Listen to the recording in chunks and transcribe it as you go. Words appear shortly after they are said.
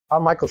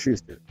I'm Michael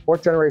Schuster,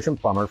 fourth generation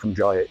plumber from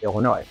Joliet,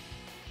 Illinois.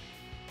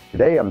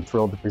 Today I'm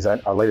thrilled to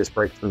present our latest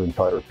breakthrough in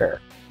toilet repair.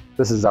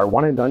 This is our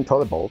OneNDone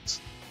toilet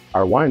bolts,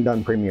 our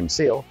OneNDone premium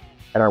seal,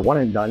 and our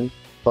OneNDone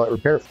toilet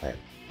repair flange.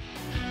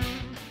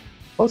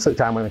 Most of the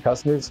time when the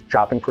customer's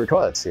shopping for a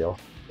toilet seal,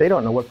 they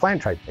don't know what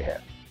flange height they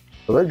have,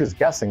 so they're just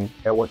guessing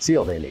at what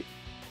seal they need.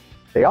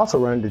 They also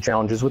run into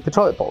challenges with the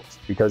toilet bolts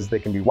because they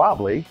can be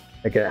wobbly,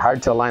 making it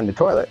hard to align the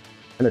toilet,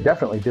 and they're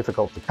definitely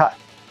difficult to cut.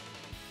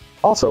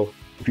 Also,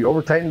 if you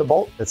over-tighten the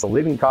bolt, it's a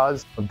leading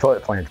cause of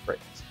toilet flange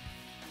breaks.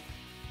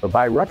 But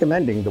by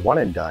recommending the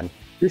OneNDone,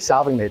 you're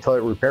solving the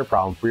toilet repair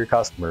problem for your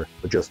customer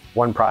with just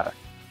one product.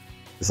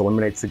 This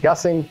eliminates the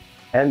guessing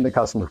and the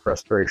customer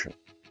frustration.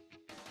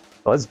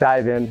 So let's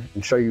dive in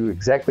and show you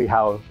exactly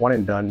how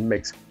OneNDone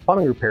makes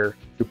plumbing repair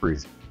super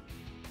easy.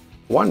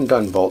 The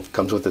OneNDone bolt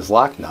comes with its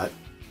lock nut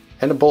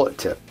and a bullet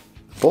tip.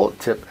 The bullet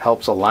tip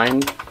helps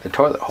align the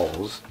toilet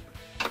holes,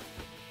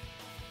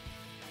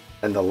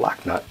 and the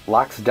lock nut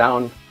locks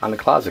down on the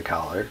closet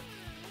collar.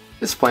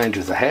 This flange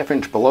is a ½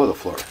 inch below the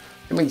floor.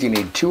 That means you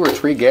need 2 or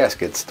 3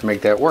 gaskets to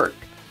make that work.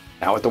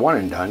 Now with the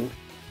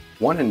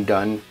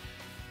OneNDone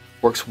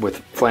works with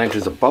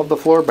flanges above the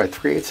floor by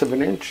 3/8 of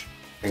an inch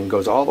and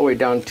goes all the way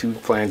down to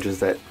flanges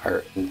that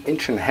are 1.5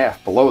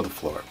 inches below the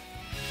floor.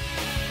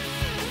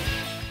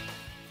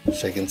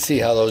 So you can see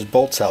how those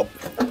bolts help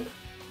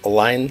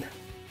align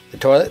the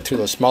toilet through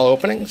those small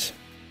openings.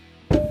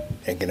 And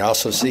you can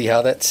also see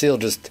how that seal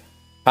just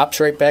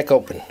pops right back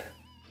open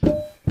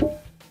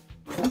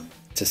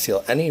to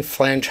seal any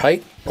flange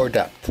height or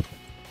depth.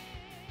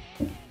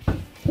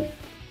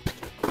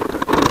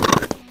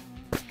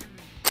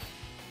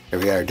 Here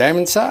we got our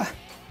diamond saw.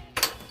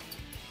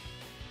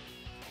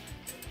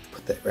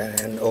 Put that right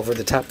in over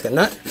the top of the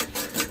nut.